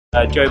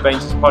Joe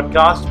Bains'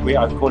 podcast.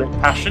 I call it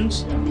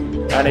Passions,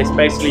 and it's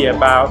basically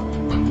about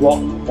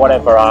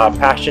whatever our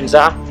passions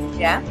are.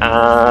 Yeah.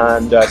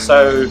 And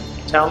so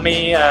tell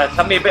me a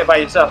bit about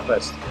yourself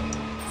first.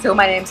 So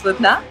my name's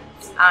Lubna.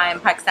 I'm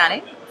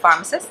Pakistani,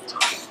 pharmacist,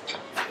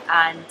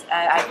 and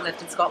I've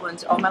lived in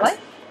Scotland all my life.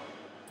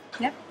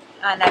 Yeah.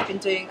 And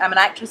I'm an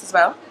actress as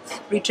well.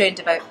 Retrained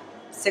about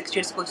 6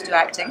 years ago to do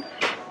acting,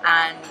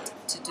 and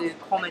to do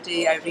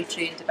comedy I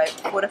retrained about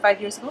 4 or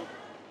 5 years ago.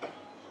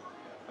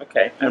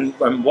 Okay, and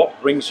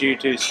what brings you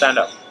to stand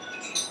up?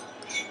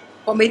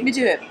 What made me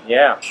do it?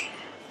 Yeah.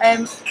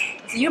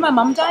 So my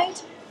mum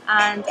died,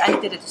 and I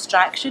needed a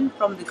distraction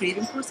from the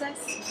grieving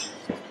process.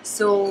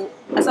 So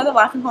I saw the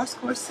Laughing Horse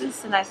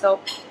courses, and I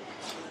thought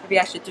maybe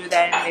I should do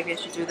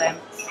them,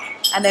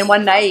 And then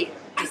one night,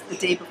 just the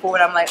day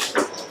before, I'm like,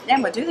 yeah,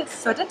 I'm going to do this.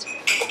 So I did.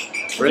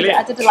 Brilliant.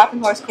 I did the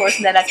Laughing Horse course,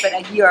 and then I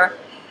spent a year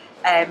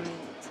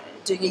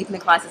doing evening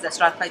classes at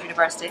Strathclyde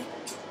University,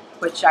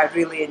 which I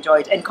really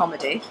enjoyed in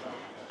comedy,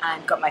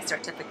 and got my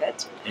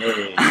certificate.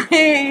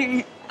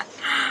 Hey.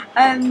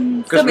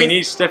 Because we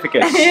need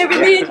certificates. we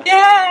need,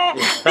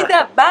 It's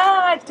that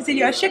bad to say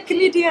you're a shit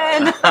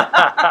comedian.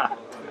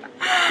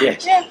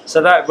 Yes. Yeah.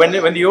 So that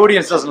when the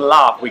audience doesn't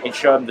laugh, we can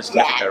show them the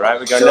certificate, right?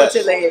 We go,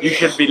 totally. Look, you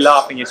should be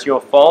laughing. It's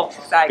your fault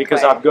Exactly.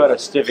 because I've got a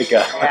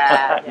certificate.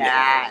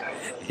 Yeah.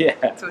 Yeah.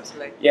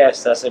 Totally.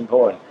 Yes, that's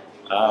important.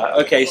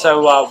 Okay,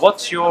 so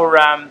what's your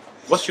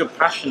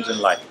passions in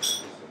life?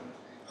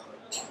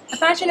 My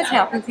passion is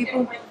helping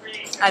people.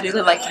 I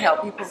really like to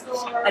help people,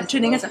 and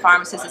training as a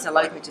pharmacist has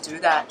allowed me to do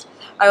that.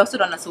 I also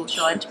run a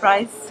social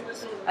enterprise.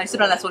 I used to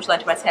run a social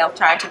enterprise health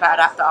charity, but I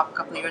wrapped that up a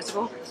couple of years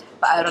ago.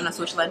 But I run a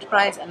social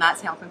enterprise, and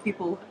that's helping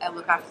people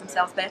look after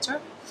themselves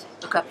better,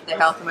 look after their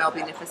health and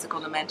well-being, their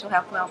physical and mental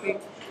health and well-being.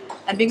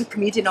 And being a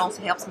comedian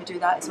also helps me do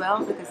that as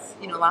well, because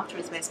laughter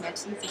is best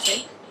medicine, as they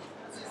say.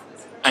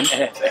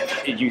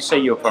 And you say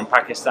you're from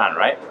Pakistan,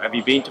 right? Have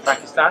you been to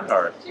Pakistan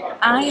or?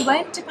 I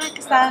went to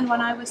Pakistan when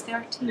I was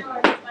 13.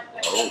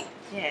 Oh.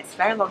 Yes,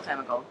 very long time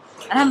ago.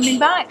 And I haven't been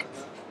back.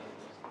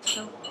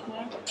 So,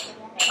 yeah.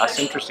 That's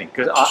interesting,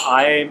 because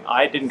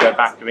I didn't go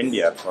back to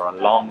India for a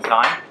long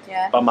time,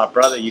 but my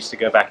brother used to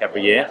go back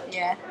every year.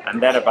 Yeah. And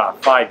then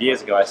about 5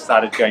 years ago I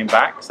started going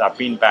back, so I've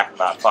been back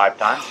about 5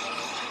 times.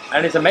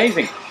 And it's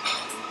amazing.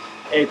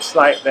 It's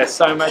like there's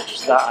so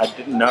much that I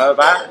didn't know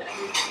about.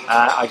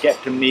 I get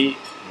to meet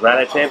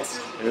relatives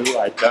who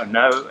I don't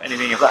know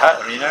anything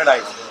about,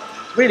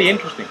 it's really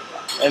interesting.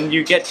 And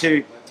you get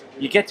to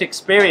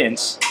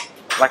experience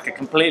like a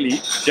completely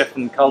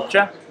different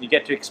culture. You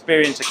get to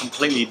experience a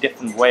completely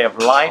different way of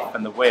life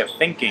and the way of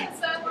thinking,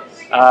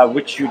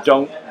 which you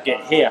don't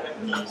get here.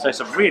 So it's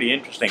a really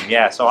interesting,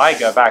 So I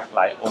go back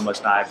like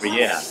almost now every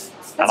year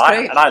now.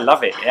 And I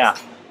love it,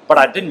 But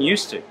I didn't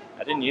used to.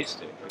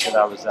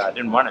 Because I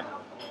didn't want it.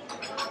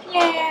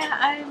 Yeah,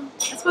 I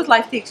suppose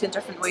life takes you in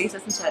different ways,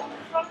 isn't it?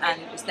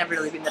 And it's never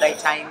really been the right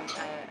time.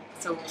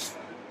 So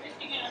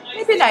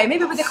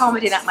maybe with the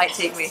comedy that might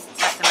take me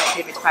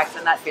to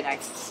Pakistan. That'd be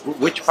nice.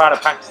 Which part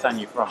of Pakistan are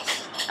you from?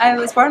 I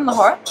was born in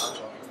Lahore.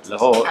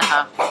 Lahore.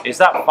 Is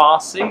that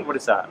Farsi? What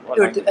is that?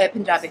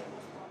 Punjabi.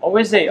 Oh,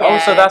 is it? Yeah. Oh,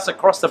 so that's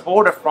across the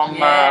border from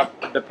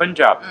the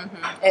Punjab.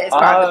 Mm-hmm. It is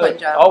part of the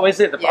Punjab. Oh, is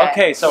it?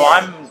 Okay, so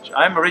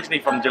I'm originally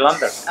from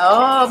Jalandhar.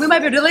 Oh, we might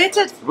be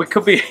related. We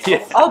could be.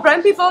 Yeah. All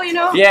brown people,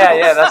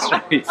 Yeah, that's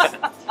right.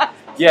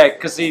 Yeah,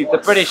 because the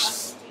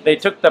British, they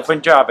took the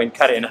Punjab and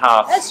cut it in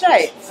half. That's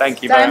right.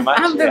 Thank you very much.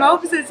 I'm the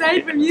opposite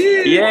side from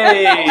you.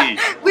 Yay!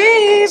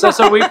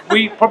 So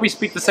we probably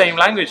speak the same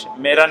language.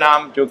 Mera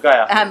naam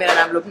Jogaya. Mera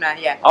naam Lubna,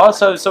 yeah. Oh,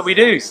 so we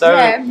do. So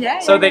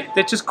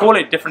they just call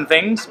it different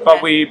things,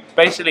 but we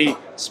basically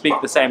speak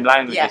the same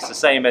language. It's the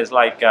same as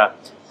like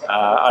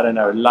I don't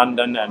know,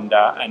 London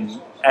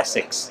and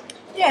Essex.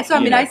 Yeah, so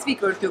I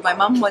speak Urdu. My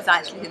mum was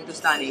actually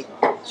Hindustani.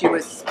 She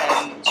was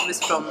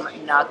from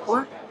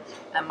Nagpur.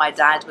 And my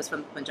dad was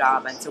from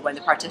Punjab, and so when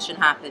the partition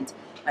happened,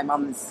 my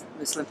mum's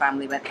Muslim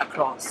family went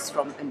across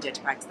from India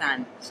to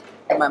Pakistan.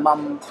 And my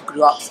mum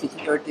grew up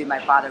speaking Urdu, my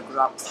father grew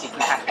up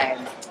speaking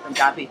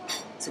Punjabi.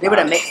 So they were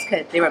a mixed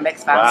kid, they were a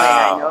mixed family,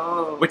 Wow. I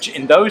know. Which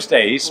in those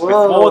days,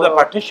 before the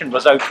partition,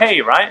 was okay,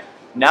 right?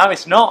 Now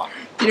it's not.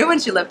 When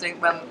she lived in,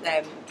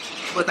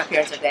 both my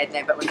parents are dead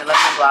now, but when they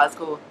lived in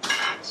Glasgow,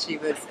 she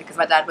was, because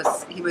my dad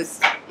he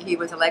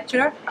was a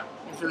lecturer,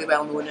 he was really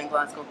well known in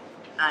Glasgow,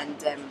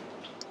 and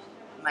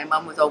my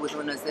mum was always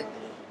known as the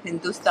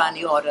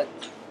Hindustani aurat,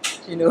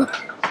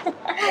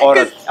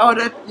 Aurat.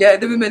 Aurat, yeah,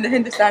 the woman, the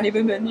Hindustani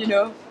woman,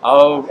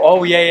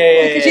 Oh,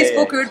 yeah. Because she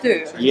spoke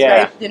Urdu,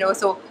 yeah. Right?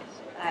 So,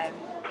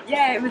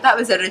 that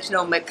was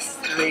original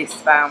mixed race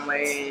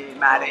family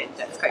marriage.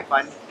 That's quite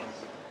fun.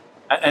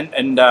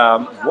 And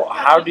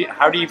how do you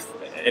have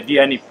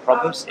you any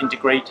problems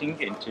integrating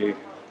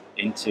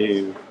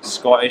into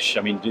Scottish?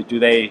 I mean, do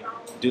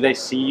they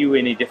see you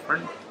any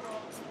different?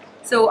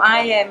 So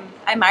I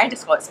married a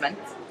Scotsman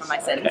for my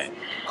sins,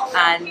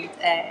 and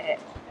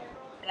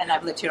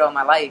I've lived here all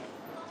my life.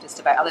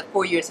 I lived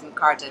 4 years in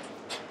Cardiff,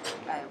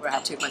 where I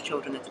had 2 of my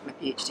children. I did my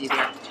PhD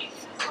there.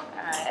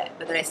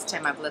 but the rest of the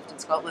time I've lived in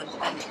Scotland.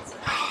 And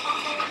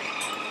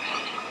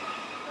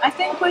I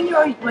think when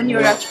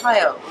you're a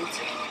child,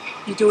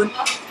 you don't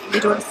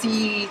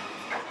see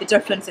the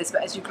differences,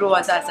 but as you grow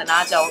as an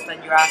adult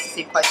and you're asked the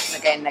same question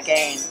again and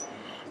again,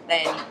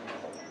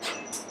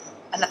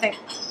 and I think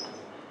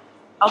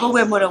although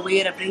we're more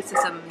aware of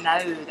racism now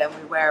than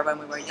we were when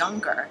we were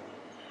younger,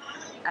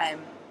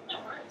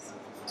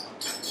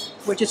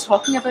 we're just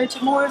talking about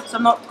it more. So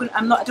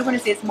I don't want to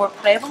say it's more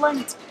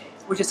prevalent.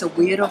 We're just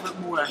aware of it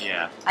more,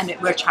 and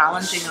we're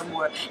challenging it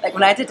more. Like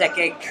when I did a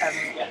gig,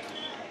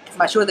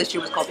 my show this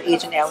year was called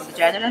Agent Ellen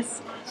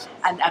DeGeneres,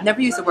 and I've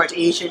never used the word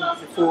Asian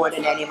before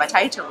in any of my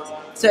titles,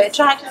 so it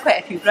attracted quite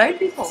a few brown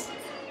people.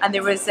 And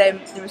there was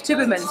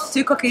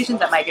two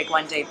Caucasians at my gig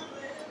one day,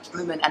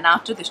 women, and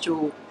after the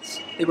show,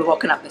 they were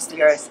walking up the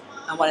stairs,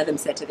 and one of them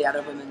said to the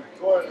other woman,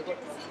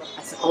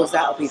 "I suppose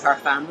that'll be her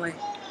family."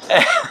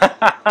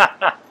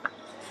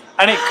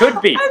 And it could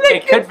be.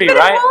 It could be,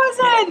 right? It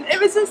wasn't. It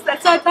was just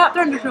that. So I tapped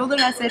her on the shoulder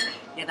and I said,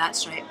 "Yeah,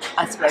 that's right.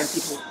 Us brown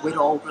people, we're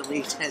all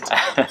related.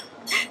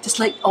 Just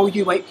like all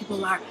you white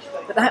people are.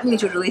 But that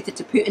means you're related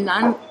to Putin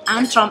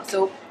and Trump.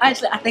 So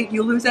actually, I think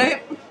you'll lose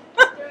out."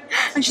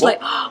 And she's like,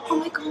 oh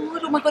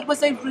my God,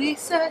 was I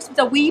racist? Was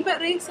I a wee bit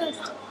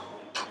racist?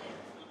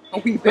 A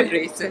wee bit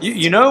racist.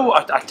 You know,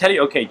 I tell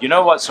you, okay, you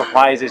know what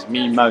surprises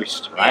me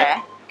most, right?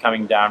 Yeah.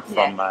 Coming down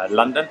from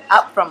London.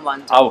 Up from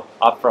London. Oh,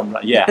 up from,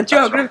 yeah.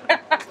 Geography.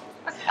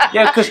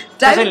 Yeah, because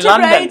down in to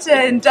London,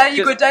 Brighton.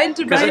 You go down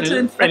to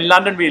Brighton. In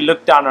London, we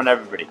look down on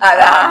everybody.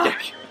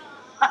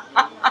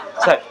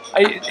 So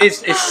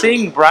it's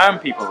seeing brown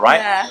people, right?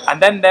 Yeah.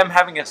 And then them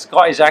having a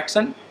Scottish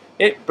accent,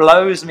 it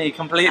blows me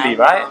completely,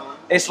 right?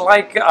 It's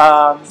like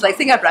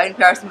seeing a brown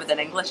person with an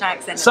English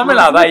accent. Something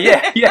like that,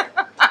 yeah.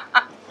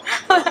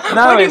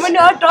 No, you would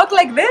not talk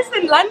like this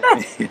in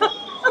London.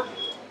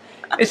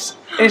 It's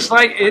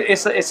like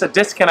it's a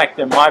disconnect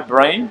in my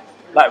brain.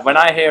 Like when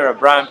I hear a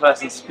brown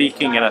person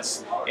speaking in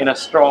a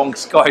strong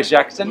Scottish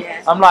accent,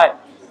 I'm like,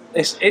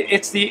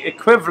 it's the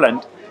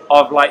equivalent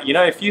of, like, you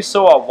know, if you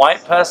saw a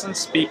white person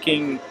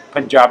speaking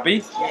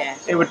Punjabi,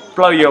 it would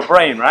blow your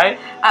brain, right?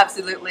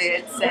 Absolutely,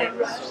 it's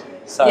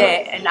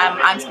and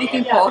I'm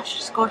speaking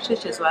posh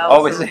Scottish as well.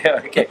 Oh, is it?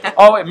 Okay.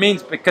 Oh, it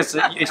means because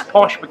it's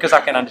posh because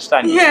I can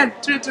understand you. Yeah,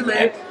 truly.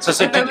 Yeah. So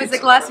if it was the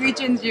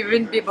Glaswegians, you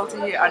wouldn't be able to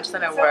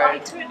understand a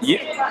word.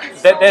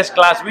 There's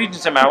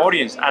Glaswegians in my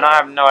audience, and I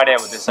have no idea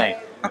what they're saying.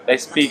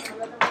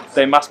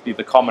 They must be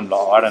the common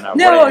law. I don't know.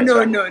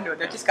 No.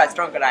 They've just got a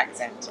stronger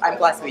accent. I'm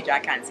Glaswegian, I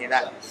can't say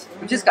that.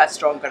 We've just got a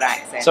stronger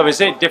accent. So is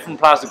it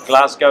different parts of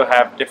Glasgow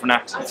have different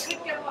accents?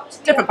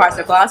 Different parts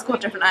of Glasgow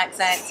have different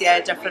accents,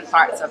 different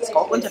parts of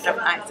Scotland have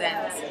different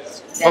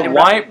accents.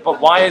 But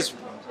why is,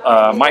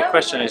 my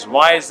question is,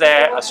 why is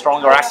there a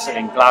stronger accent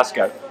in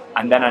Glasgow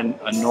and then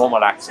a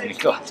normal accent in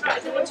Glasgow,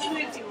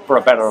 for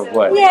a better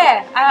word?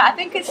 Yeah, I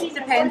think it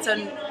depends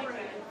on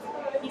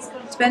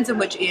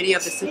which area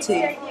of the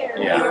city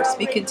you're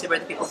speaking to, where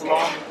the people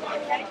belong.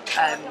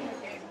 I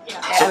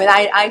mean,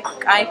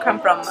 I come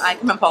from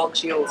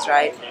Pollokshields,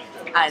 right?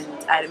 And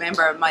I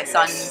remember my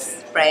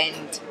son's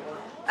friend's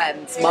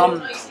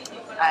mum,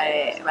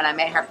 when I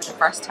met her for the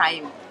first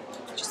time,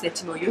 she said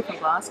to me, "You're from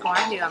Glasgow,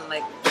 aren't you?" I'm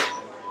like,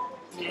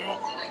 "Yeah."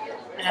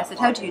 And I said,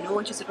 "How do you know?"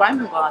 And she said, "Well, I'm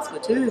from Glasgow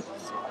too."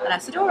 And I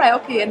said, "All right,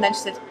 okay." And then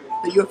she said,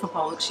 "But you're from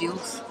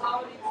Pollokshields."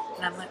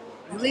 And I'm like,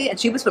 "Really?" And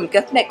she was from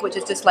Giffnick, which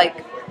is just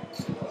like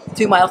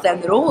 2 miles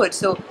down the road.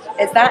 So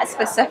it's that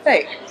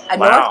specific.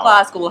 And North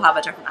Glasgow will have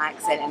a different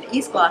accent, and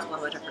East Glasgow will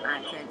have a different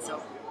accent.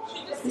 So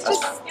it's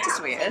just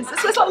the way it is.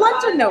 It's like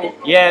London, though.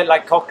 Yeah,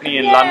 like Cockney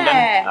in London,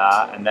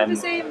 and then the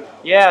same.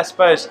 Yeah, I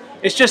suppose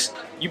it's just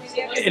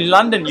in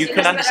London you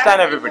can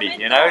understand everybody.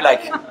 You know,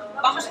 like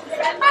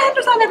I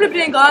understand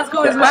everybody in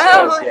Glasgow as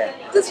well.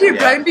 Suppose, Just few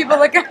brown people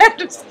like I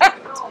understand.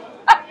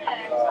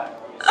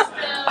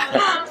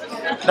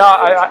 No,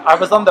 I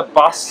was on the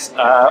bus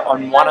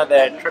on one of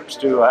their trips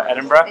to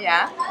Edinburgh,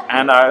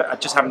 and I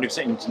just happened to be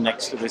sitting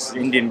next to this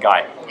Indian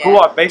guy who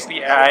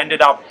I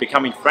ended up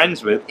becoming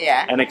friends with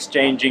and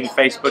exchanging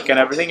Facebook and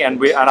everything,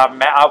 and I've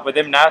met up with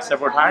him now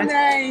several times.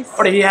 Nice.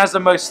 But he has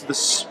the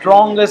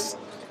strongest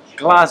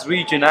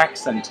Glaswegian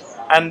accent,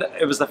 and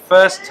it was the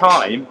first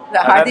time.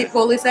 That Hardy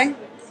Foley thing?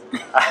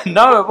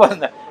 No, it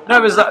wasn't. No,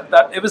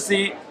 it was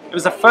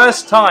the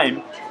first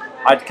time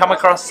I'd come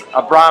across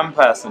a brown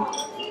person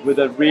with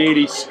a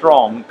really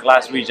strong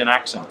Glaswegian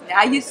accent. Yeah,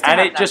 I used to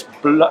and it just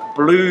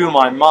blew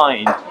my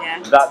mind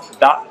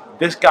that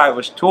this guy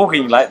was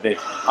talking like this.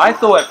 I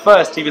thought at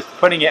first he was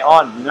putting it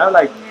on, you know,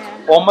 like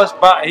almost,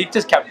 but he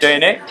just kept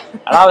doing it.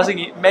 And I was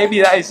thinking,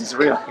 maybe that is his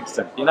real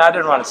accent. You know, I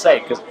didn't want to say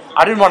it because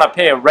I didn't want to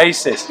appear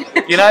racist,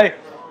 you know,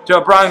 to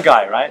a brown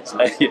guy, right? So,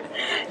 and you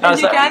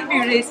can be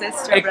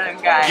racist to a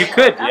brown guy. You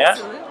could,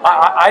 Absolutely.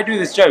 I do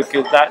this joke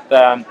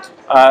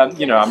that,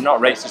 you know, I'm not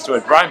racist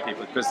towards brown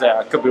people because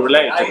I could be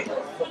related to them,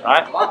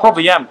 right?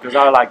 Probably am because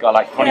I got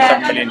like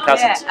 27 million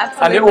cousins,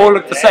 and they all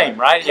look the same,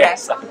 right?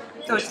 Yes.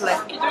 Totally.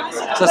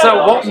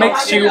 So what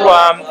makes you?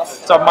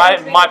 So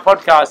my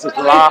podcast is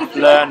Laugh,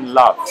 Learn,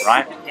 Love,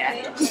 right?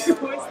 Yeah.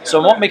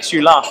 So what makes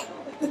you laugh?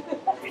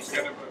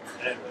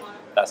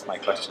 That's my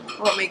question.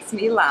 What makes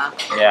me laugh?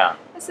 Yeah.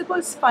 I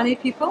suppose funny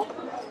people,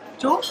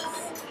 jokes,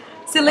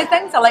 silly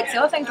things. I like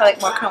silly things. I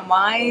like working on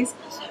wise.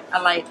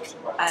 I like,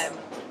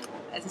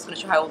 this is going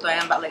to show how old I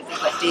am, but I like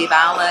things like Dave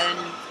Allen.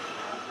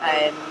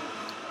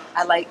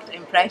 I liked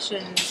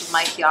impressions,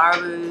 Mike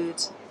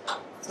Yarwood.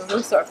 So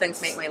those sort of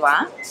things make me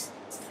laugh.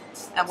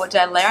 And what do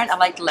I learn? I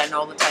like to learn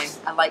all the time.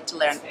 I like to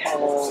learn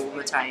all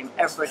the time,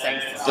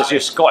 everything. Does your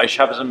Scottish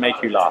husband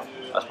make you laugh?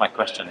 That's my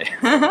question.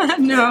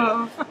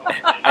 No.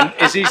 And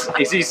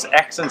is his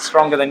accent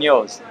stronger than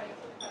yours?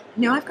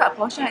 No, I've got a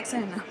posh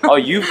accent. Oh,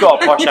 you've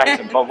got a posh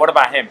accent, but what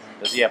about him?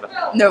 Does he ever?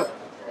 No.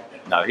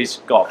 No, he's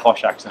got a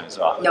posh accent as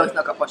well. No, he's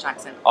not got a posh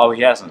accent. Oh,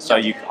 he hasn't. So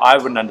I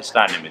wouldn't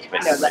understand him. It's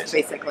basically. No, that's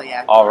basically,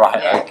 yeah. All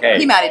right. Yeah. Okay.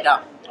 He married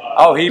up.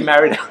 Oh, he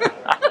married.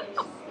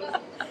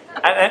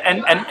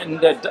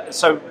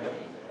 So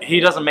he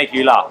doesn't make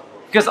you laugh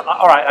because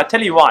all right. I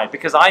tell you why.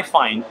 Because I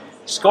find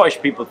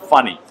Scottish people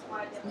funny.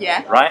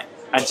 Yeah. Right.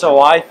 And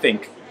so I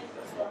think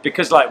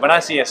because like when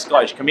I see a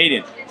Scottish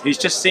comedian, he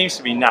just seems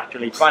to be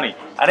naturally funny,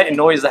 and it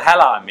annoys the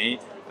hell out of me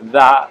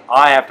that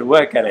I have to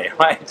work at it,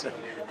 right?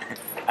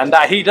 And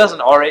that he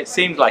doesn't, or it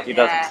seems like he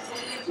doesn't.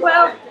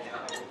 Well,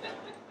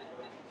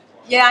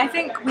 yeah, I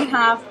think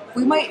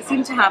we might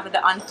seem to have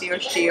the unfair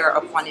share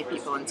of funny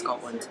people in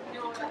Scotland,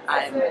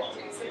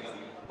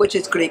 which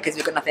is great because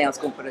we've got nothing else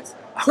going for us.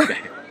 Okay.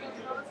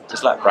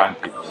 Just like brown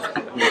people,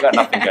 we've got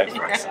nothing going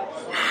for us.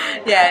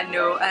 Yeah,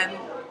 no,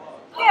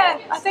 yeah,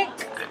 I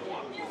think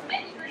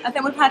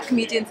we've had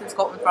comedians in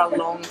Scotland for a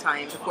long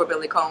time. Before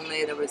Billy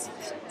Connolly, there was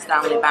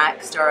Stanley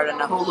Baxter and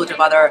a whole load of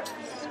other.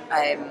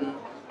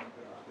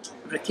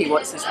 Ricky,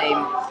 what's his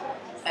name?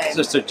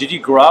 So did you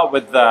grow up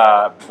with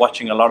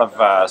watching a lot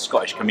of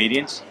Scottish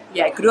comedians?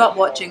 Yeah, I grew up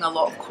watching a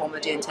lot of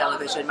comedy and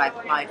television.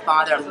 My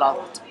father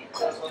loved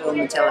film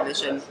and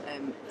television,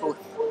 both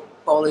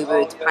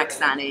Bollywood,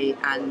 Pakistani,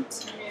 and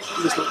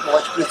we used to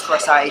watch Bruce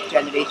Forsyth,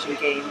 Generation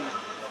Game.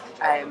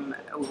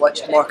 We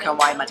watched Morecambe and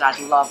Wise. My dad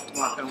loved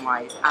Morecambe and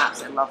Wise,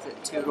 absolutely loved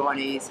it. Two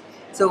Ronnies.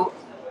 So,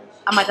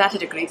 and my dad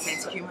had a great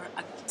sense of humour,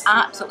 an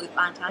absolutely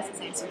fantastic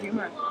sense of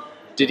humour.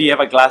 Did he have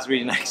a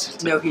Glaswegian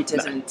accent? No, he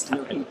didn't.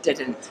 No, he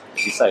didn't.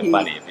 He's so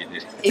funny if he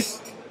did.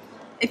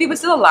 If he was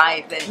still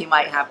alive, then he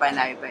might have by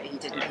now, but he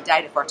didn't. He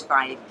died at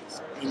 45, and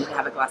he didn't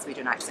have a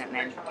Glaswegian accent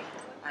then.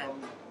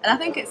 And I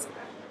think it's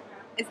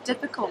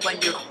difficult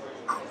when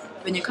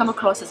you come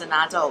across as an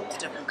adult to a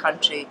different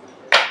country.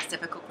 It's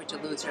difficult for you to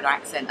lose your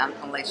accent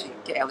unless you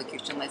get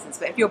elocution lessons.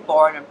 But if you're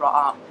born and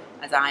brought up,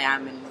 as I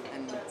am in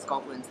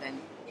Scotland, then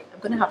I'm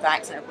going to have the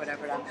accent of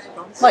wherever I'm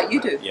from, like you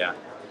do. Yeah.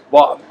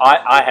 Well,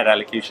 I had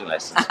elocution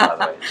lessons, by the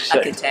way. I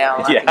can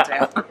tell. Yeah. I can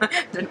tell.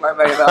 Didn't work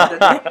very well,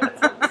 did it?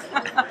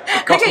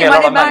 It cost me a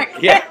lot of money.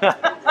 Yeah.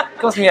 It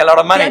cost me a lot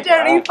of money.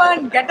 Get a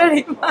refund. Get a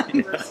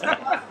refund.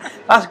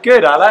 That's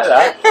good. I like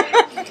that.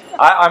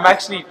 I'm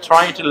actually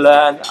trying to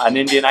learn an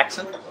Indian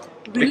accent.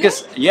 Really?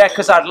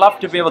 Because I'd love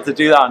to be able to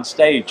do that on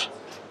stage.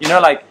 You know,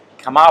 like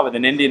come out with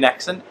an Indian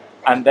accent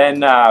and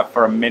then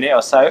for a minute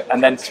or so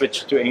and then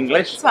switch to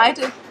English. That's what I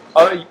do.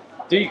 Oh,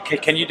 do you?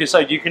 Can you do so?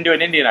 You can do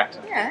an Indian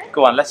accent? Yeah.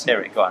 Go on, let's hear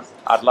it. Go on.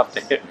 I'd love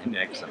to hear an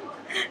Indian accent.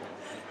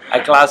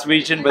 A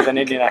Glaswegian with an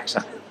Indian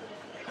accent.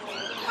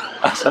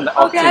 That's an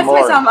oxymoron. Okay,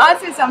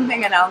 ask me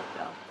something and I'll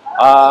tell.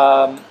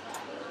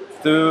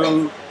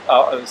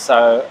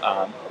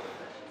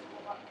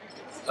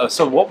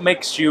 So what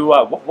makes you,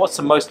 what's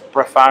the most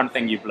profound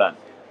thing you've learned?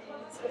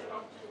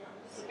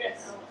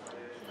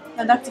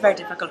 Now that's a very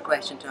difficult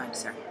question to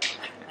answer.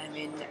 I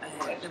mean,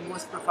 the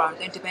most profound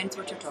thing depends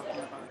what you're talking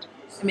about.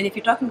 I mean, if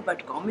you're talking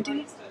about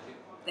comedy,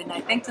 then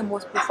I think the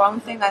most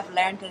profound thing I've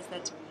learned is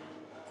that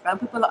brown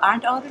people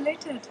aren't all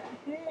related.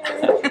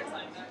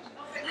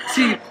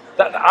 See,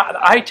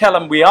 I tell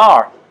them we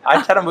are.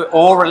 I tell them we're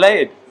all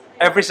related.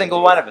 Every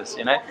single one of us,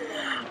 you know.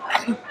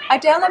 I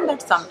tell them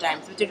that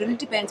sometimes, but it really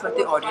depends what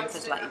the audience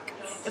is like.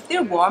 If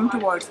they're warm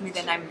towards me,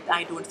 then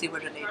I don't say we're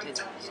related.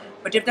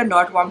 But if they're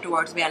not warm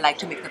towards me, I like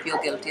to make them feel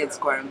guilty and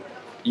squirm.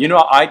 You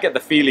know, I get the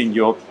feeling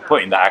you're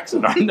putting the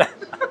accent on.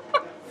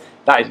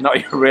 That is not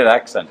your real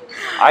accent.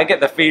 I get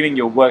the feeling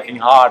you're working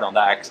hard on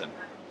that accent.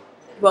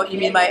 What, you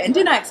mean my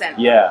Indian accent?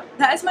 Yeah.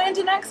 That is my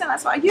Indian accent.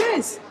 That's what I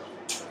use.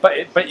 But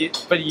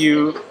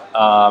you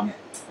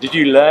did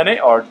you learn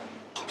it or?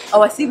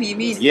 Oh, I see what you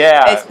mean.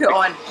 Yeah. It's put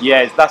on.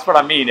 Yeah, that's what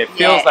I mean. It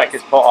feels like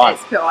it's put on.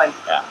 It's put on.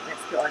 Yeah.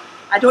 It's put on.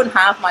 I don't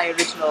have my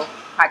original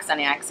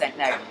Pakistani accent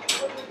now.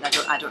 I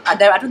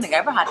don't think I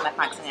ever had my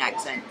Pakistani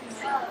accent.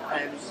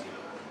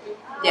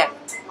 Yeah.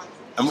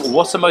 And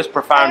what's the most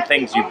profound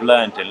things you've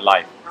learned in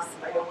life?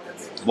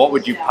 What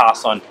would you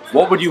pass on?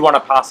 What would you want to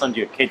pass on to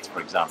your kids,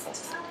 for example?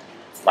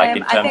 Like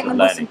in terms I think of the learning.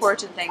 most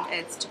important thing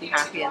is to be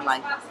happy in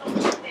life.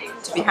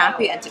 To be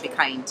happy and to be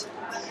kind.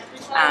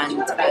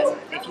 And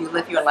if you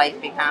live your life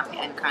being happy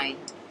and kind,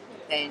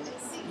 then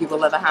you will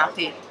live a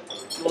happy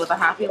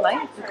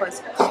life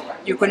because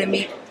you're going to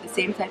meet the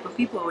same type of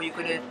people, or you're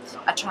going to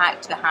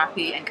attract the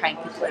happy and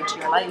kind people into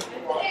your life.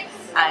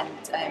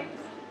 And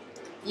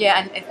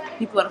and if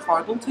people are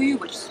horrible to you,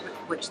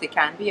 which they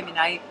can be. I mean,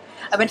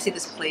 I went to see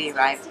this play,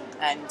 right,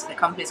 and the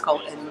company is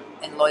called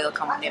In Loyal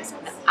Company. It's an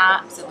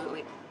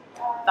absolutely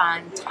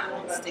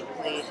fantastic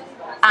play,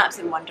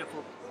 absolutely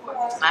wonderful.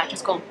 The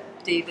actor's called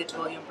David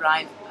William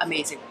Bryan,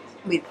 amazing.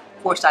 I mean,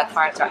 4-star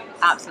character,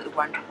 absolutely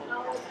wonderful.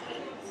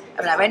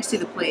 When I went to see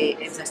the play,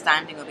 it was a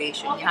standing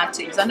ovation. He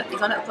was on at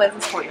the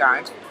Pleasance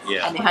Courtyard,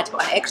 and they had to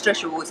put on extra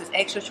shows. His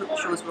extra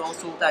shows were all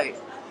sold out.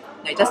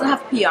 Now, he doesn't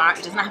have PR,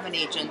 he doesn't have an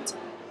agent,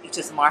 he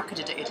just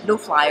marketed it. He had no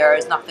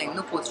flyers, nothing,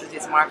 no posters,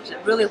 he's marketed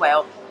it really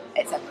well.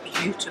 It's a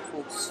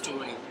beautiful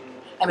story.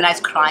 I mean, I was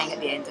crying at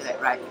the end of it,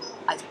 right?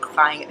 I was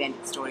crying at the end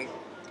of the story.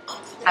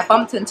 I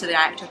bumped into the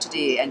actor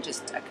today and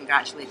just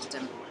congratulated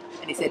him,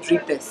 and he said,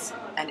 read this,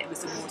 and it was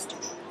the most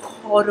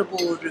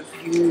horrible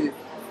review.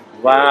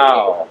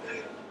 Wow.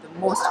 The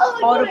most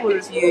horrible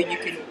review you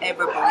can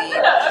ever believe.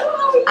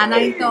 And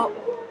I thought,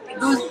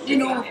 those, you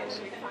know,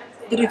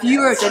 the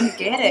reviewer didn't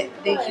get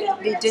it.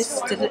 They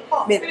just didn't.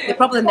 They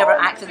probably never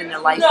acted in their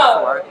life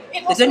before.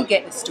 They didn't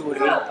get the story,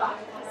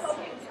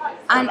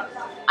 and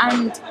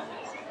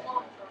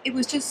it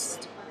was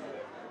just,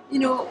 you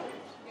know,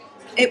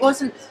 it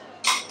wasn't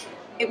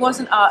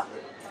a.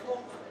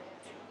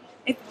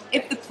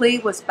 If the play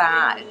was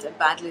bad and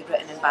badly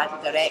written and badly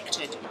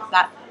directed,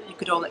 that you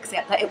could all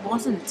accept that. It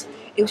wasn't.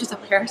 It was just a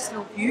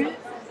personal view,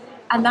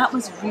 and that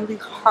was really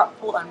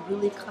hurtful and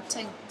really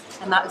cutting,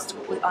 and that was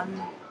totally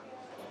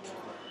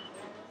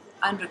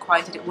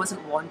unrequited. It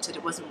wasn't wanted.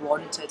 It wasn't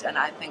wanted, and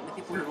I think the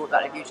people who wrote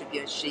that review should be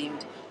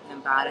ashamed and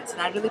embarrassed.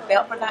 And I really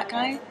felt for that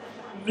guy,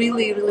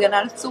 really, really, and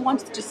I so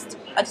wanted to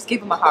I just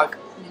gave him a hug,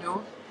 you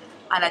know,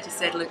 and I just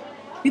said, look,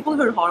 people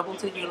who are horrible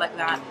to you like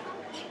that,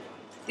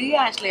 they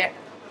actually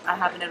are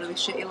having a really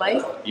shitty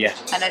life. Yeah.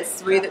 And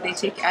it's the way that they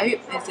take it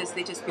out.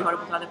 They just be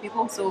horrible to other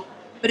people. So,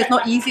 but it's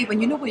not easy when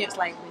you know what it's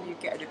like when you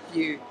get a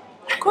review.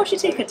 Of course, you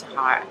take it to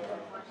heart.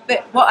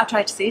 But what I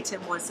tried to say to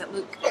him was that,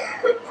 look,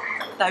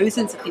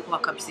 thousands of people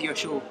have come to see your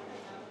show.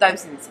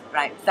 Thousands,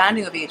 right?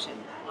 Standing ovation,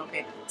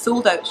 okay?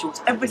 Sold out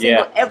shows. Every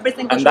single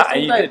and show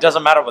sold out. It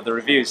doesn't matter what the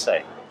reviews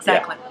say.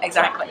 Exactly,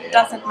 exactly. It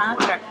doesn't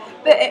matter.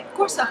 But of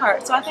course it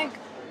hurts. So I think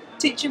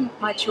teaching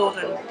my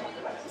children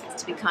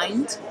to be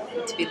kind,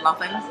 and to be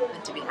loving,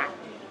 and to be happy.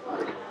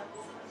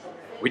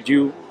 Would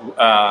you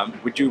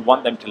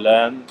want them to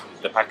learn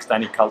the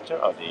Pakistani culture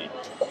or the?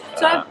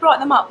 So I've brought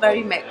them up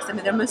very mixed. I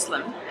mean, they're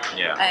Muslim.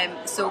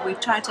 Yeah. So we've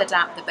tried to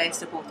adapt the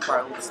best of both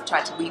worlds.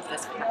 Tried to weave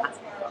this path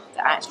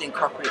that actually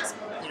incorporates,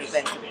 you know,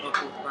 best of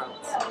both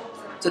worlds.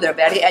 So they're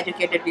very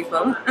educated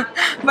people,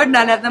 but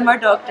none of them are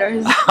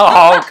doctors.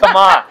 Oh, come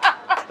on!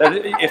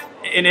 If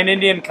in an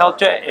Indian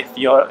culture, if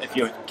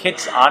your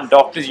kids aren't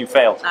doctors, you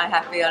failed. I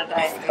have failed. I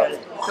have failed.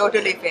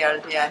 Totally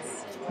failed.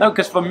 Yes. No,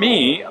 because for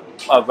me,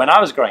 when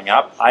I was growing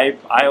up, I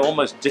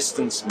almost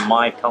distanced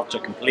my culture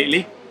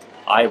completely.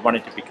 I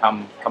wanted to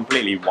become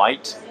completely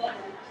white,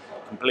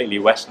 completely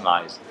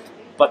westernized.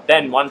 But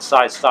then once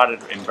I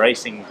started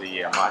embracing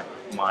the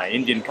my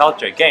Indian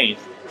culture again,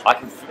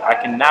 I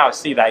can now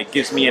see that it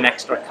gives me an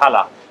extra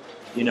color,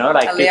 you know,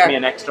 like gives me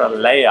an extra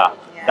layer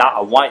that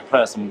a white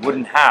person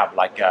wouldn't have,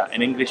 like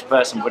an English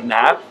person wouldn't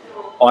have,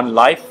 on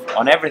life,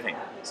 on everything.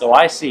 So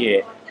I see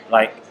it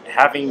like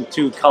having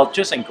two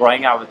cultures and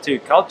growing out with two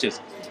cultures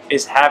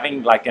is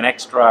having like an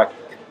extra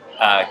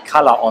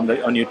color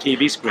on your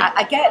TV screen.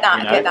 I get that.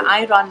 You know?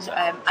 I get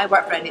that. I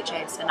work for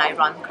NHS and I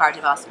run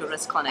cardiovascular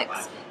risk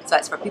clinics. So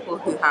it's for people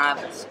who have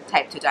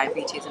type 2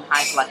 diabetes and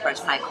high blood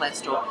pressure, high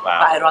cholesterol. Wow.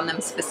 But I run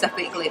them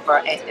specifically for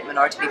ethnic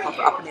minority people,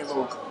 for upper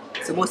Low.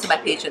 So most of my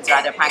patients are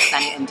either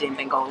Pakistani, Indian,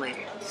 Bengali.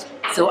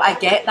 So I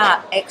get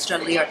that extra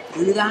layer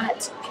through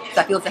that.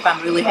 So I feel as if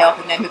I'm really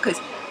helping them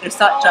because there's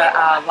such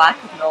a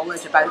lack of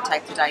knowledge about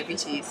type 2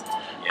 diabetes.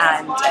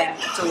 And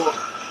so,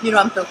 you know,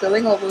 I'm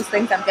fulfilling all those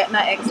things. I'm getting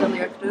that extra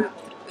layer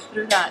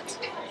through that.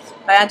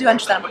 But I do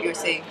understand what you're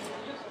saying.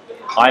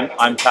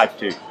 I'm type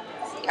 2.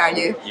 Are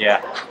you?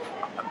 Yeah.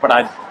 But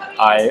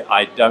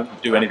I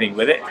don't do anything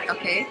with it.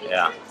 Okay.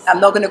 Yeah. I'm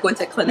not going to go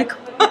into a clinic.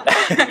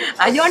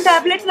 Are you on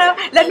tablets now?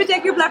 Let me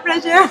check your blood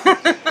pressure.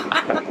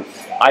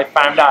 I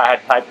found out I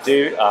had type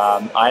 2.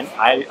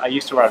 I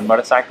used to ride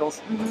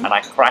motorcycles and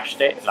I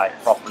crashed it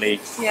like properly.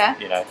 Yeah.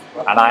 You know,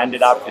 and I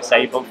ended up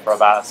disabled for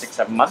about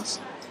 6-7 months.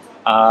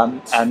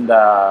 And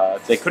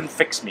they couldn't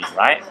fix me,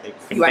 right? They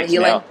couldn't you weren't fix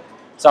healing? Me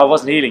so I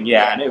wasn't healing,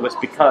 and it was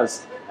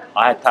because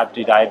I had type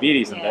 2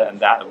 diabetes and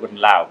that wouldn't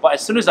allow. But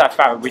as soon as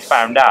we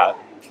found out,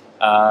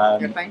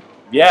 you're fine.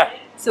 Yeah.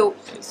 So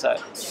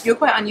you're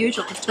quite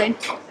unusual because the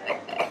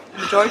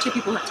majority of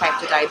people who have type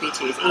 2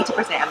 diabetes, 80%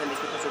 of them is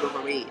because they're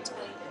overweight,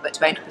 but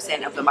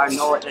 20% of them are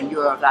not, and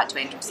you're of that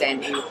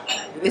 20%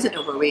 who isn't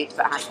overweight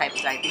but has type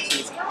 2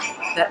 diabetes.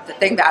 The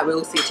thing that I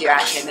will say to you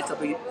actually, and this will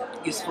be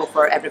useful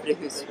for everybody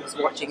who's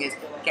watching, is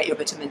get your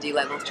vitamin D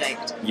levels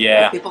checked.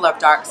 Yeah. If people have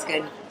dark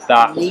skin,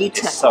 that need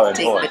to so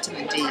take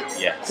vitamin D.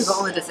 Yes. Because not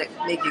only does it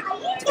make you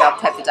develop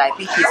type 2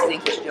 diabetes, it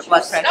increases your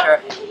blood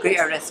pressure,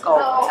 greater risk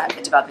of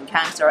developing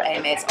cancer,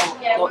 MS,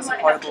 lots of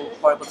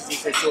horrible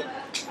diseases. So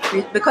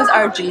because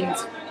our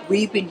genes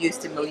we've been used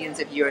to millions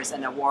of years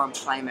in a warm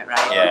climate,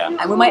 right? Yeah.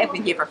 And we might have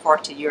been here for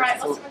 40 years,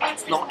 so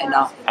it's not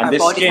enough. And our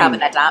this bodies skin,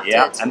 haven't adapted.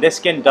 Yeah, and this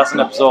skin doesn't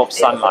absorb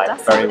sunlight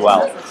very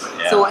well.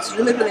 Yeah. So it's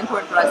really, really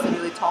important for us to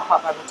really top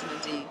up our vitamin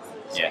D.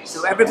 Yes.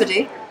 So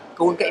everybody,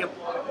 go and get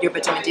your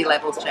vitamin D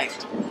levels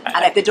checked.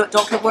 And if the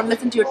doctor won't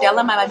listen to your tell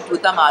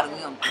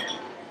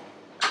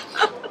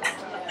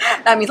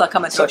that means I'll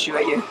come and toss you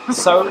at you.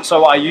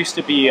 So I used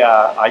to be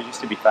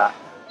fat.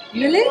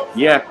 Really?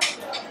 Yeah.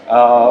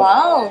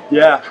 Wow.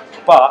 Yeah.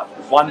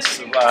 But once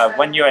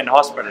when you're in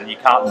hospital and you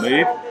can't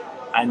move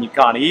and you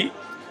can't eat,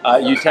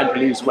 you tend to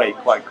lose weight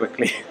quite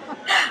quickly.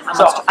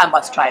 I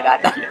must try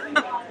that.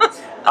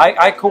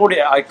 I call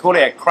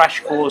it a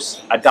crash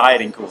course, a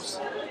dieting course.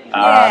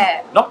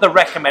 Yeah. Not the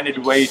recommended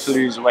way to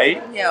lose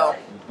weight. No.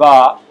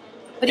 But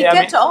you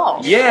get it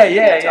off.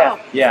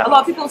 Yeah. A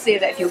lot of people say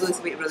that if you lose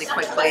weight really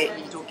quickly,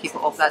 you don't keep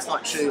it off. That's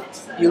not true.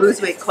 You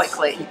lose weight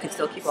quickly, you can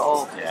still keep it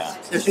off. Yeah.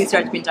 There's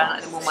research being done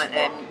at the moment.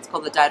 It's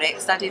called the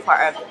Direct Study,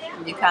 part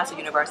of Newcastle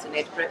University and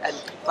Edinburgh and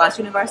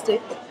Glasgow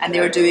University, and they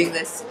were doing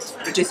this,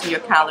 reducing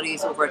your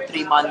calories over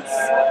 3 months,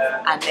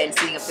 and then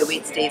seeing if the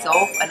weight stays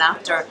off. And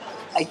after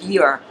a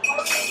year,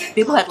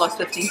 people had lost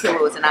 15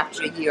 kilos, and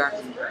after a year,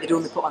 they'd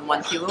only put on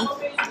 1 kilo.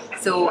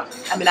 So,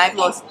 I mean, I've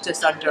lost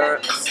just under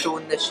a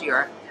stone this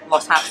year.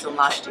 Lost half stone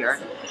last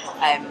year,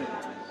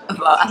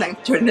 but I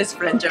think during this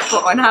fringe I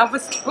put on half a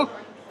stone.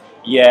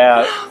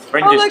 Yeah,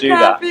 fringes do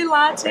that.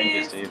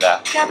 Fringes do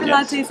that. Cafe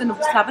lattes, and we'll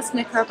just have a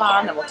Snicker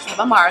bar, and we'll just have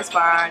a Mars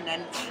bar,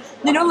 and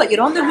you know, like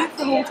you're on the move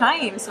the whole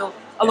time. So,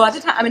 although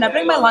I mean, I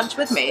bring my lunch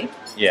with me.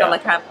 Yeah. So,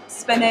 like, I have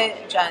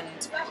spinach,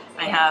 and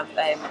I have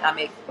I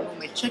make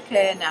homemade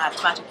chicken. I have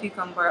tomato,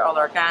 cucumber, all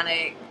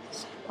organic,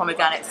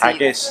 pomegranate seeds.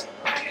 Haggis.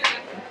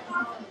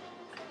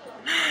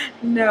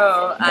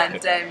 No,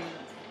 and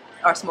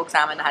or smoked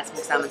salmon. I had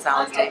smoked salmon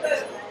salad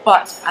today,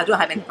 but I don't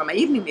have anything for my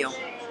evening meal.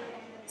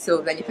 So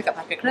then you pick up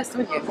like a crisp,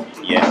 don't you?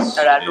 Yes.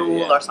 Or a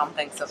roll or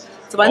something. So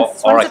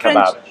once or the a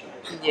kebab.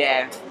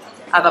 Yeah,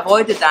 I've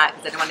avoided that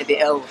because I don't want to be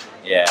ill.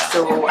 Yeah.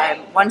 So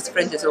once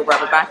fringe is over,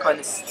 I'll be back on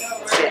the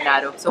straight and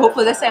narrow. So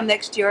hopefully this time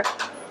next year,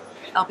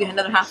 I'll be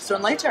another half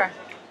stone lighter.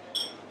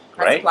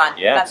 That's the plan.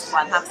 Yes. That's the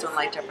plan. Half stone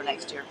lighter for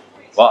next year.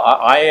 Well,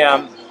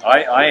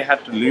 I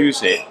had to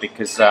lose it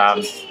because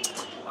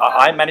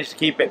I managed to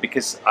keep it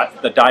because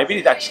the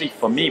diabetes actually,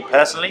 for me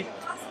personally,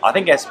 I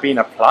think it's been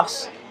a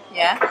plus.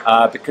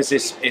 Yeah. Because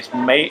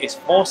it's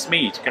forced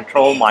me to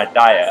control my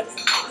diet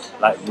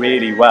like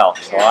really well.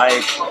 So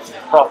I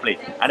properly,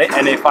 and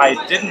if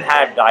I didn't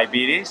have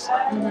diabetes,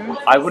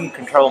 I wouldn't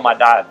control my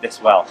diet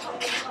this well.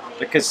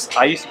 Because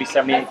I used to be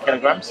 78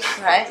 kilograms.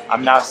 Right.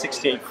 I'm now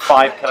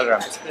 65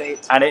 kilograms. That's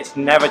great. And it's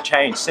never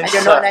changed since.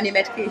 And you're not on any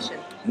medication?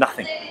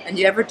 Nothing. And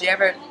do you ever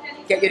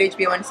get your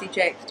HbA1c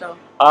checked still?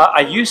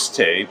 I used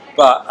to,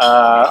 but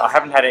I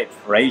haven't had it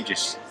for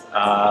ages.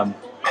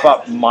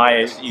 But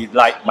my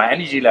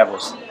energy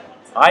levels,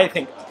 I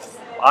think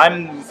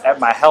I'm at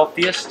my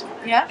healthiest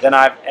than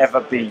I've ever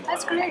been.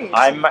 That's great.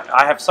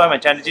 I have so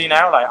much energy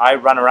now. Like I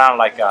run around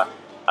like a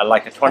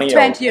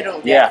 20-year-old.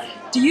 20-year-old. Yeah.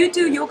 Do you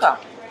do yoga?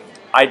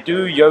 I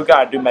do yoga.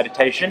 I do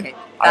meditation. Okay.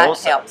 That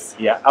helps.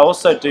 Yeah. I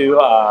also do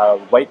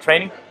weight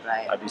training.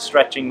 Right. I do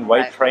stretching,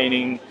 weight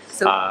training.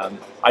 So,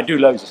 I do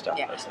loads of stuff.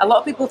 Yeah. A lot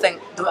of people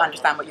don't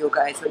understand what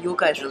yoga is, but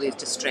yoga is really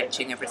just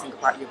stretching every single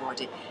part of your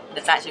body. And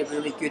it's actually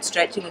really good.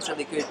 Stretching is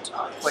really good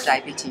for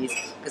diabetes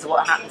because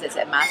what happens is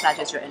it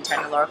massages your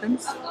internal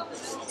organs.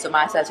 So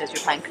massages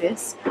your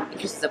pancreas,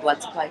 increases the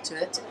blood supply to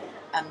it,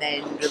 and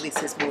then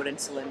releases more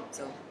insulin.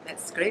 So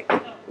that's great.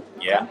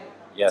 Yeah.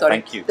 Yeah. Sorry,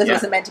 Thank you. This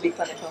wasn't meant to be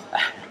clinical.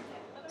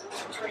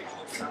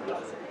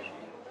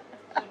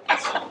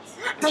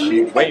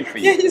 She's waiting for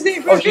you.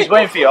 Yeah, oh, she's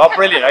waiting for you. Oh,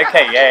 brilliant.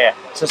 Okay, yeah.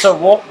 So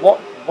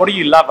what do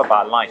you love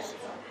about life?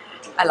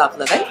 I love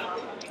living.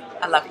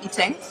 I love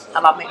eating. I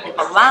love making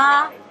people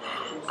laugh.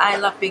 I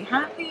love being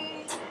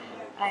happy.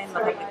 I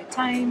love having a good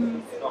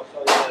time.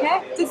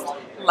 Yeah, just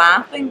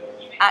laughing.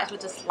 Actually,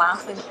 just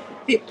laughing.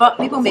 But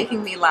people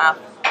making me laugh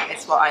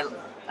is what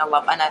I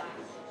love, and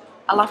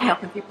I love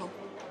helping people.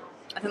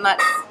 I think I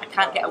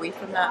can't get away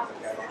from that.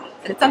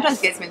 And it sometimes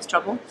gets me into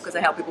trouble because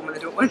I help people when they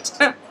don't want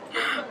to.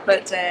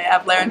 But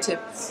I've learned to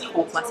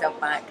hold myself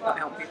back, not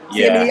help people.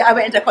 Yeah. See, I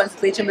went into a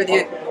consultation with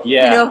you.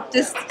 Yeah. You know,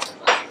 just.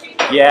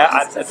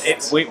 Yeah,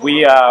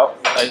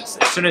 as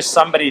soon as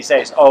somebody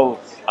says,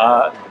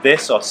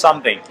 this or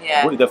something,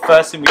 the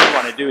first thing we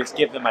want to do is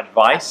give them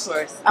advice. Of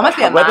course. I must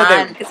be a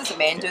man, because it's a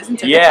men do,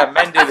 isn't it? Yeah,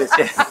 men do this.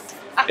 Yeah.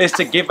 Is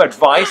to give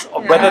advice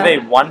of whether they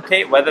want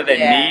it, whether they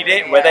need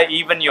it, whether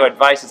even your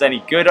advice is any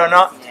good or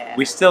not. Yeah.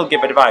 We still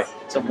give advice.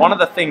 So one of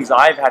the things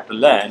I've had to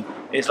learn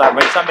is like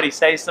when somebody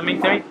says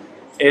something to me,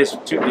 is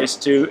to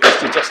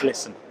just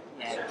listen.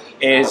 Yeah.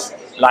 Is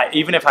like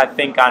even if I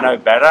think I know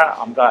better,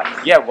 I'm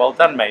like, yeah, well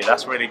done, mate.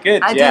 That's really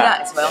good. I do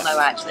that as well now,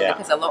 actually,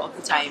 because a lot of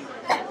the time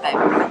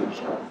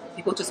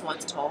people just want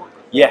to talk.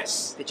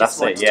 Yes, they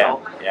just want to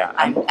talk. Yeah,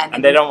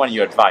 and they don't want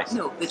your advice.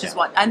 No, they just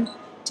want. And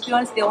to be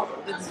honest, they know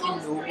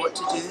what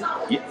to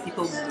do. Yeah.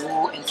 People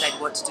know inside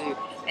what to do,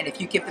 and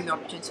if you give them the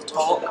opportunity to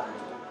talk,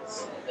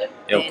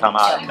 it'll come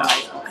out.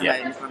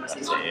 Yeah.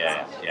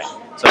 Yeah.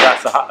 So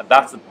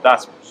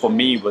that's for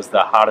me was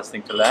the hardest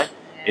thing to learn,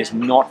 is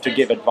not to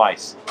give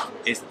advice.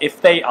 Is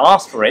if they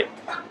ask for it,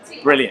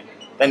 brilliant,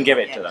 then give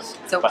it to them.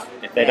 So, but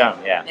if they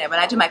don't, Yeah, when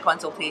I do my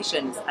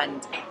consultations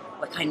and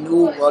like I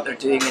know what they're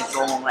doing is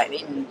wrong, like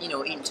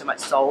eating too much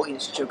salt, eating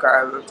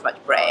sugar, too much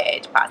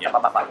bread, pasta, blah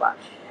blah blah blah.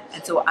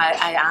 And so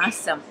I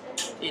ask them,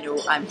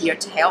 I'm here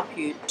to help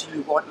you. Do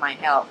you want my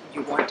help? Do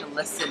you want to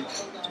listen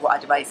to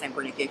what advice I'm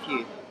going to give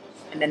you?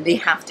 And then they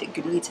have to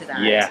agree to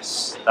that.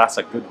 Yes, that's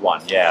a good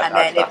one. Yeah. And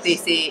then if they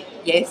say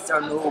yes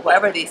or no,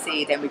 whatever they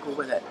say, then we go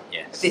with it.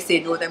 Yes. If they say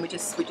no, then we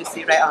just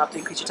say, right, I'll have to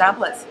increase your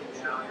tablets.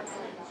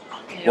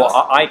 Well,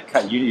 I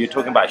cut. You're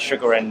talking about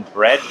sugar and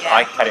bread. Yeah.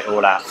 I cut it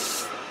all out.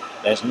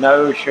 There's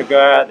no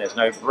sugar. There's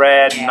no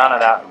bread. None of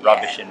that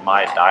rubbish in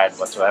my diet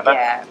whatsoever.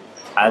 Yeah.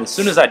 And as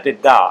soon as I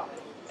did that,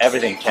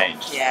 everything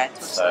changed. Yeah.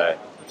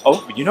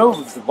 Totally.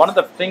 So, one of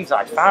the things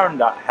I found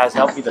that has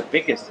helped me the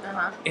biggest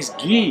is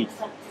ghee.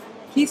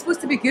 Ghee's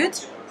supposed to be good.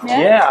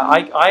 Yeah,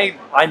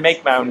 I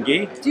make my own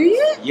ghee. Do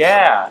you?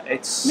 Yeah,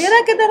 it's.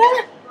 Mera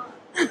kadara.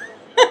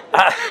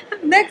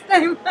 Next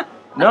time.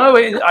 No,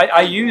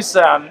 I use.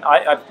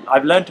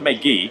 I've learned to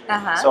make ghee,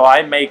 so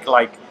I make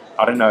like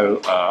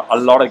a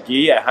lot of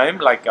ghee at home.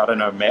 Like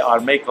I'll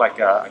make like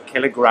a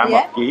kilogram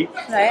of ghee,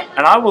 right?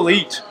 And I will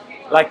eat.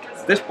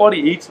 Like this body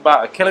eats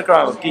about a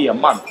kilogram of ghee a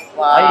month.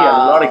 Wow. I eat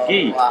a lot of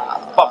ghee,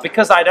 but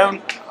because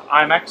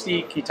I'm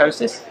actually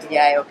ketosis.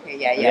 Yeah. Okay.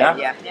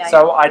 Yeah.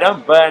 So I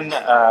don't burn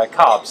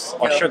carbs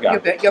or sugar.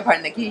 You're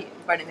burning the ghee.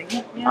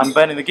 Yeah. I'm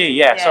burning the ghee.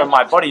 Yeah. So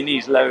my body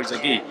needs loads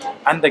of ghee,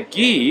 and the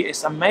ghee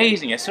is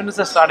amazing. As soon as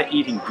I started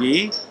eating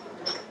ghee,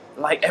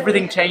 like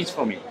everything changed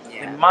for me.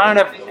 Yeah. The amount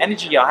of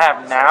energy I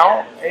have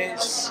now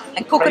is.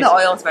 And coconut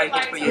oil is very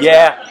good for you.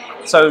 Yeah.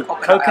 So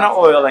coconut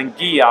oil and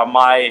ghee are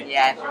my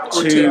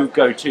two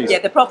go-tos. Yeah,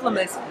 the problem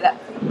is that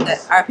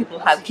our people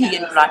have ghee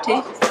in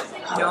rati,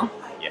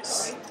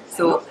 Yes.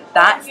 So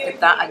that's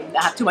and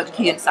have too much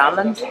ghee in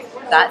salad.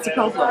 That's a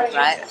problem,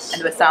 right?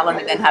 And with salad,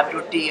 they then have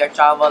roti or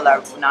chawal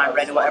or naan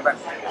bread or whatever,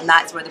 and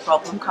that's where the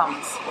problem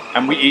comes.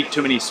 And we eat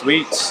too many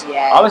sweets.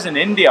 Yeah. I was in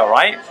India,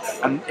 right?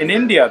 And in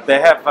India, they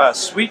have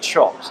sweet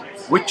shops,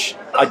 which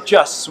are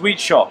just sweet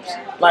shops.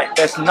 Like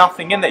there's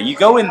nothing in there. You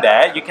go in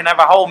there, you can have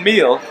a whole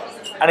meal.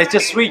 And it's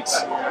just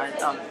sweets.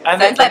 And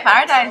sounds like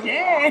paradise,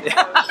 yeah.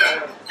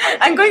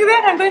 I'm going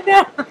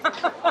there.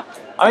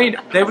 I mean,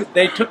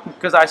 they took,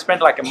 because I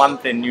spent like a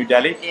month in New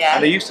Delhi,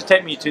 and they used to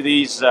take me to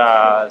these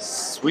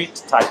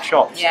sweet type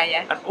shops.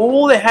 Yeah. And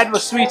all they had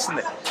was sweets in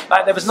there.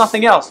 Like there was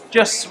nothing else,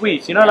 just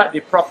sweets. Like the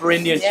proper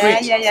Indian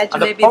sweets. Yeah.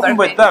 And the problem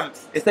with them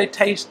is they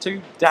taste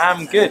too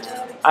damn good,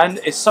 and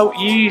it's so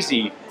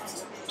easy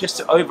just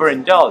to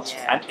overindulge.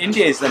 Yeah. And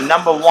India is the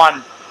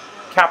 #1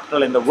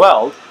 capital in the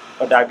world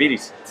for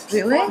diabetes.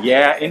 Really?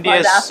 Yeah,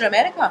 India's after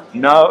America.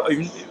 No,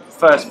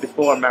 first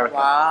before America.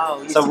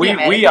 Wow. So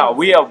we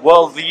are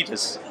world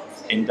leaders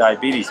in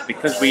diabetes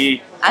because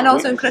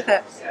also in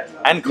cricket.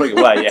 And cricket,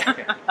 well, yeah.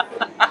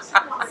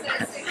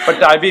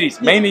 But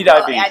diabetes, mainly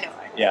diabetes. Oh, yeah, I know.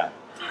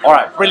 Yeah. All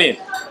right, brilliant.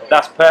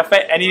 That's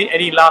perfect.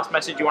 Any last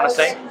message you want to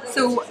say?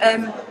 So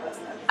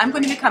I'm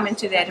going to be coming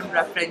to the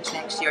Edinburgh Fringe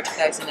next year,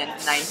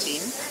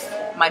 2019.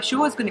 My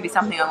show is going to be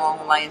something along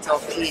the lines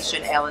of the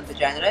Asian Ellen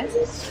DeGeneres.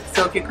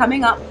 So if you're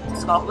coming up to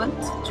Scotland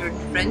during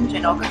the Fringe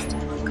in August,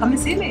 come and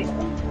see me,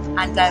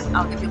 and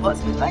I'll give you lots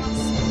of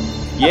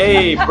advice.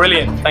 Yay,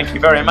 brilliant. Thank you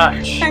very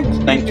much. Thank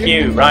you. Thank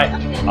you. Right,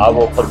 I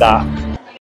will put that